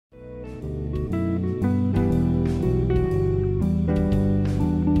Welcome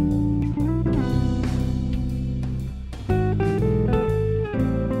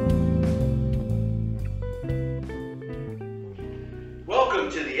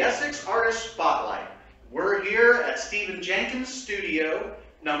to the Essex Artist Spotlight. We're here at Jenkins studio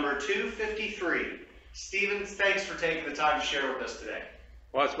number 253. Stephen, thanks for taking the time to share with us today.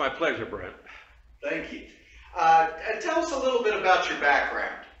 Well, it's my pleasure, Brent. Thank you. Tell us a little bit about your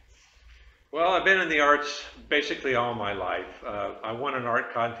background. Well, I've been in the arts basically all my life. I won an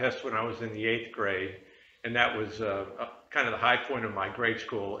art contest when I was in the 8th grade, and that was kind of the high point of my grade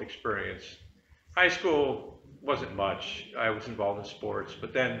school experience. High school wasn't much. I was involved in sports,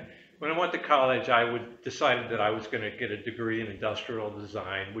 but then when I went to college, I decided that I was going to get a degree in industrial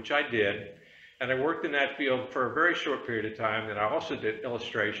design, which I did, and I worked in that field for a very short period of time. And I also did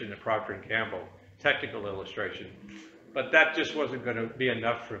illustration at Procter & Gamble, technical illustration, but that just wasn't going to be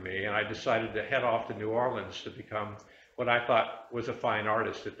enough for me, and I decided to head off to New Orleans to become what I thought was a fine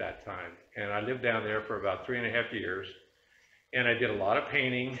artist at that time. And I lived down there for about 3.5 years, and I did a lot of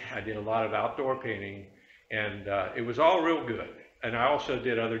painting. I did a lot of outdoor painting, and it was all real good. And I also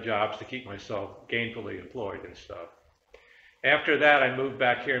did other jobs to keep myself gainfully employed and stuff. After that, I moved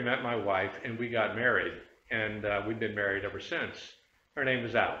back here and met my wife, and we got married, and we've been married ever since. Her name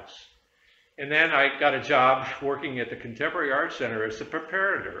is Alice. And then I got a job working at the Contemporary Art Center as a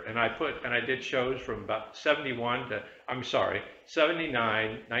preparator, and I did shows from about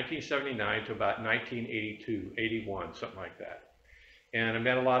 1979 to about 1982, 81, something like that. And I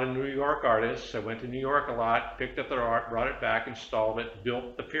met a lot of New York artists. I went to New York a lot, picked up their art, brought it back, installed it,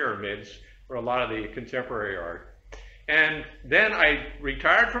 built the pyramids for a lot of the contemporary art. And then I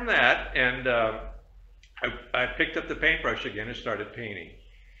retired from that, and I picked up the paintbrush again and started painting.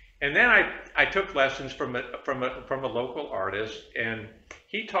 And then I took lessons from a local artist, and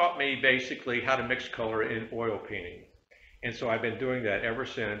he taught me basically how to mix color in oil painting. And so I've been doing that ever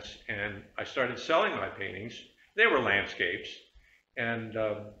since, and I started selling my paintings. They were landscapes. And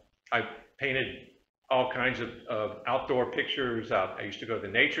I painted all kinds of outdoor pictures out. I used to go to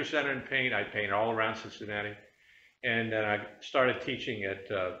the Nature Center and paint. I paint all around Cincinnati. And then I started teaching at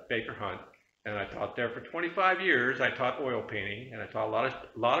Baker Hunt, and I taught there for 25 years. I taught oil painting, and I taught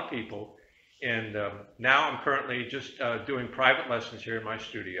a lot of people. And now I'm currently just doing private lessons here in my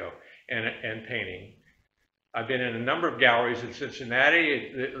studio and painting. I've been in a number of galleries in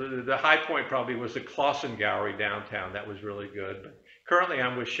Cincinnati. The high point probably was the Clausen Gallery downtown. That was really good. But currently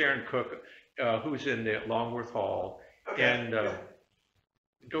I'm with Sharon Cook, who's in the Longworth Hall. Okay. And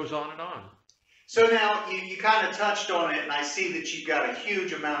it goes on and on. So now you kind of touched on it, and I see that you've got a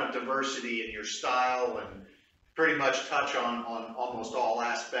huge amount of diversity in your style and pretty much touch on almost all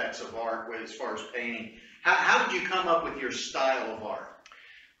aspects of art as far as painting. How did you come up with your style of art?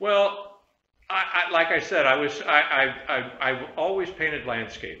 Well, like I said, I've always painted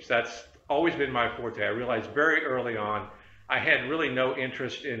landscapes. That's always been my forte. I realized very early on I had really no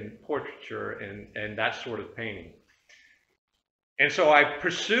interest in portraiture and that sort of painting. And so I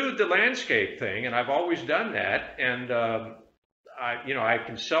pursued the landscape thing, and I've always done that. And I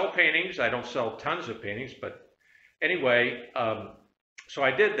can sell paintings. I don't sell tons of paintings, but anyway, so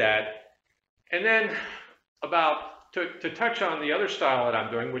I did that. And then to touch on the other style that I'm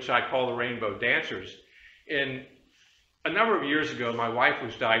doing, which I call the Rainbow Dancers, a number of years ago, my wife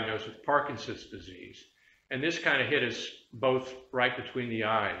was diagnosed with Parkinson's disease, and this kind of hit us both right between the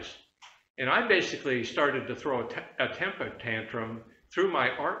eyes. And I basically started to throw a temper tantrum through my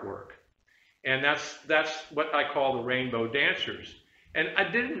artwork, and that's what I call the Rainbow Dancers. And I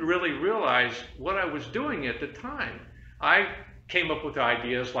didn't really realize what I was doing at the time. I came up with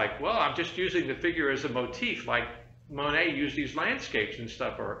ideas like, well, I'm just using the figure as a motif, like Monet used these landscapes and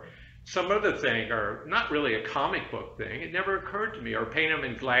stuff, or some other thing, or not really a comic book thing. It never occurred to me, or paint them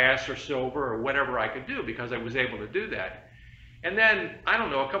in glass or silver or whatever I could do, because I was able to do that. And then, I don't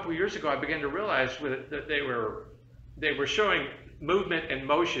know, a couple of years ago, I began to realize that they were showing movement and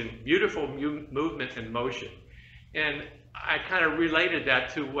motion, beautiful movement and motion. And I kind of related that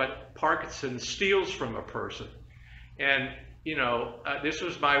to what Parkinson steals from a person. And, this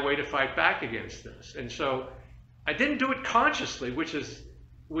was my way to fight back against this. And so I didn't do it consciously, which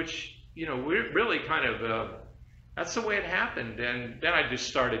really kind of, that's the way it happened. And then I just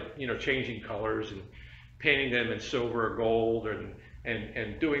started, changing colors and painting them in silver or gold, and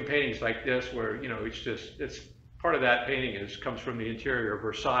doing paintings like this where, it's part of that painting comes from the interior of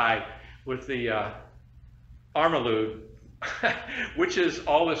Versailles with the Armalude, which is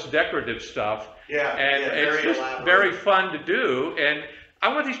all this decorative stuff. Yeah, and it's just very fun to do. And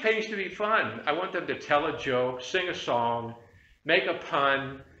I want these paintings to be fun. I want them to tell a joke, sing a song, make a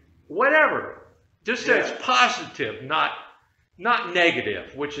pun, whatever. Just that it's positive, not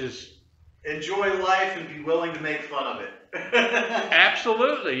negative, which is enjoy life and be willing to make fun of it.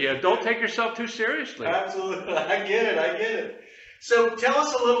 absolutely. Yeah, don't take yourself too seriously. Absolutely, I get it. So tell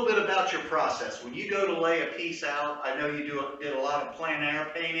us a little bit about your process. When you go to lay a piece out, I know you did a lot of plein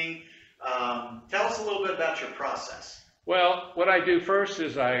air painting. Tell us a little bit about your process. Well, what I do first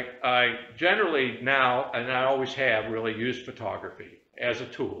is I generally now, and I always have, really used photography as a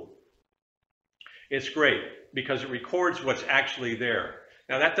tool. It's great because it records what's actually there.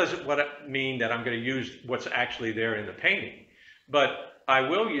 Now that doesn't mean that I'm going to use what's actually there in the painting, but I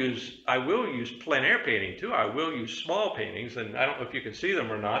will use plein air painting too. I will use small paintings, and I don't know if you can see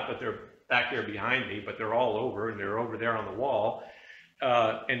them or not, but they're back there behind me, but they're all over, and they're over there on the wall,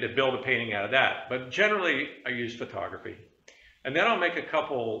 and to build a painting out of that. But generally, I use photography. And then I'll make a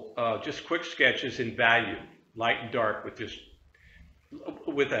couple just quick sketches in value, light and dark,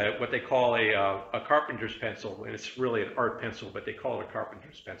 with what they call a carpenter's pencil, and it's really an art pencil, but they call it a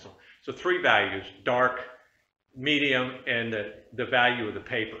carpenter's pencil. So 3 values: dark, medium, and the value of the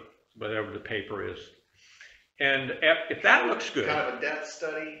paper, whatever the paper is. And if that looks good, kind of a depth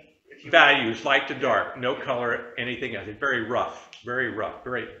study. Values, light to dark, no color, anything else. It's very rough,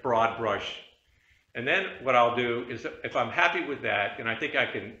 very broad brush. And then what I'll do is, if I'm happy with that, and I think I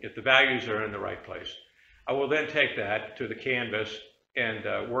can, if the values are in the right place, I will then take that to the canvas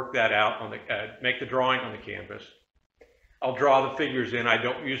and work that out on make the drawing on the canvas. I'll draw the figures in. I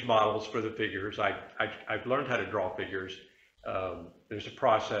don't use models for the figures. I've learned how to draw figures. There's a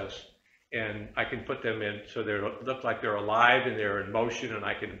process, and I can put them in so they look like they're alive and they're in motion, and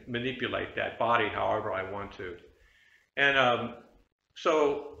I can manipulate that body however I want to. And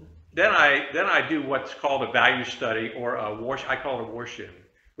so then I do what's called a value study, or a wash. I call it a wash in,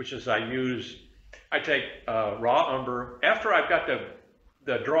 which is I take raw umber after I've got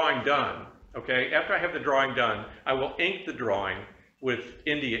the drawing done. Okay, after I have the drawing done, I will ink the drawing with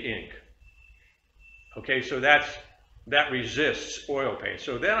India ink. Okay, so that resists oil paint.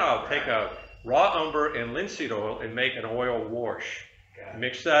 So then I'll take a raw umber and linseed oil and make an oil wash.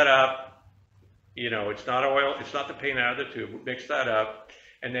 Mix that up. You know, it's not oil, it's not the paint out of the tube. Mix that up,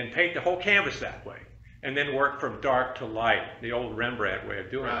 and then paint the whole canvas that way. And then work from dark to light, the old Rembrandt way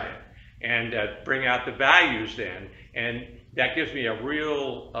of doing it. And bring out the values then. And that gives me a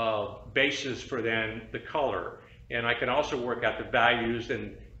real basis for then the color. And I can also work out the values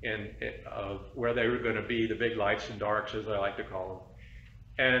and where they were going to be, the big lights and darks, as I like to call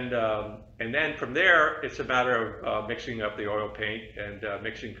them. And then from there, it's a matter of mixing up the oil paint and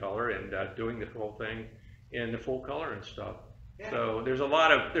mixing color and doing the whole thing in the full color and stuff. Yeah. So there's a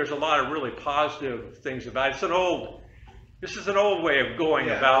lot of really positive things about it. This is an old way of going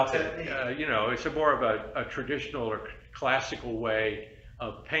about it. You know, it's more of a traditional or classical way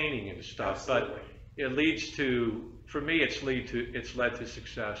of painting and stuff. Absolutely. But it leads to, for me, it's led to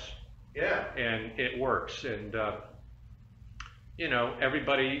success. Yeah. And it works. And you know,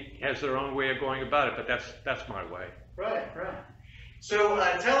 everybody has their own way of going about it, but that's my way. Right. So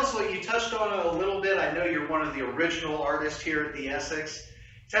tell us, what you touched on it a little bit. I know you're one of the original artists here at the Essex.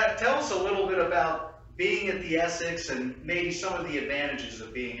 Tell us a little bit about being at the Essex and maybe some of the advantages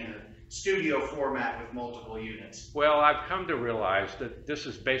of being in a studio format with multiple units. Well, I've come to realize that this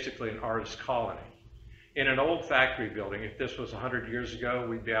is basically an artist colony. In an old factory building, if this was 100 years ago,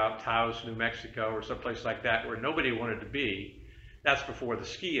 we'd be out Taos, New Mexico, or someplace like that where nobody wanted to be. That's before the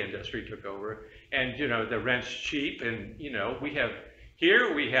ski industry took over. And, you know, the rent's cheap, and, you know, we have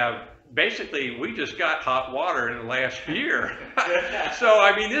basically, we just got hot water in the last year. So,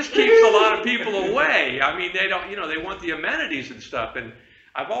 I mean, this keeps a lot of people away. I mean, they don't, you know, they want the amenities and stuff. And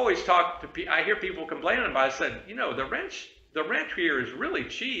I've always talked to people, I hear people complaining about it. I said, you know, the rent here is really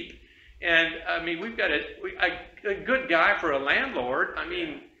cheap. And, I mean, we've got a good guy for a landlord. I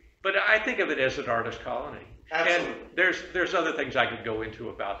mean, but I think of it as an artist colony. Absolutely. And there's other things I could go into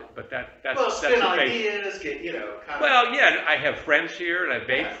about it, but that's spin ideas, get, you know, kind of. Well, yeah, I have friends here, and I've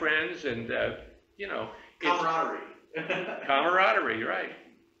made friends, and you know, camaraderie. Camaraderie, right?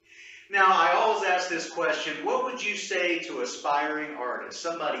 Now, I always ask this question: what would you say to aspiring artists,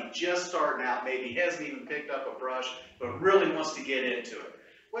 somebody just starting out, maybe hasn't even picked up a brush, but really wants to get into it?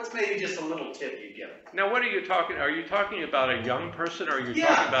 What's maybe just a little tip you give them? Now, what are you talking? Are you talking about a young person, or are you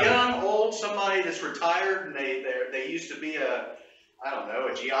talking about young, old, somebody that's retired and they used to be a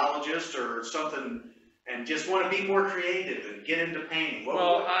geologist or something, and just want to be more creative and get into painting?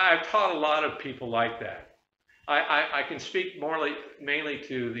 I've taught a lot of people like that. I can speak mainly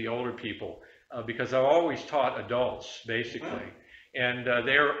to the older people because I've always taught adults basically, and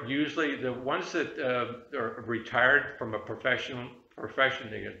they're usually the ones that are retired from a profession profession.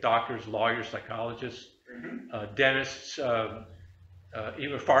 They got doctors, lawyers, psychologists, dentists,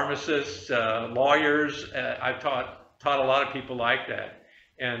 even pharmacists, lawyers. I've taught a lot of people like that,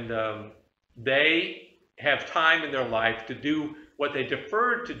 and they have time in their life to do what they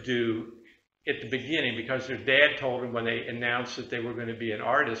deferred to do at the beginning because their dad told them when they announced that they were going to be an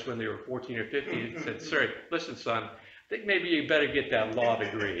artist when they were 14 or 15. He said, "Sir, listen, son, I think maybe you better get that law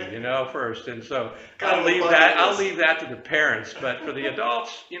degree, first." And so I'll leave that to the parents. But for the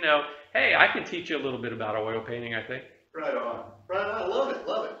adults, hey, I can teach you a little bit about oil painting, I think. Right on. Right on. Love it.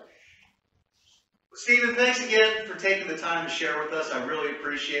 Love it. Stephen, thanks again for taking the time to share with us. I really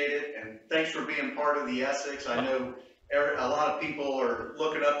appreciate it. And thanks for being part of the Essex. I know a lot of people are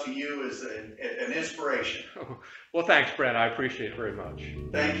looking up to you as an inspiration. Well, thanks, Brent. I appreciate it very much.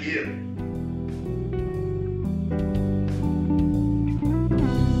 Thank you.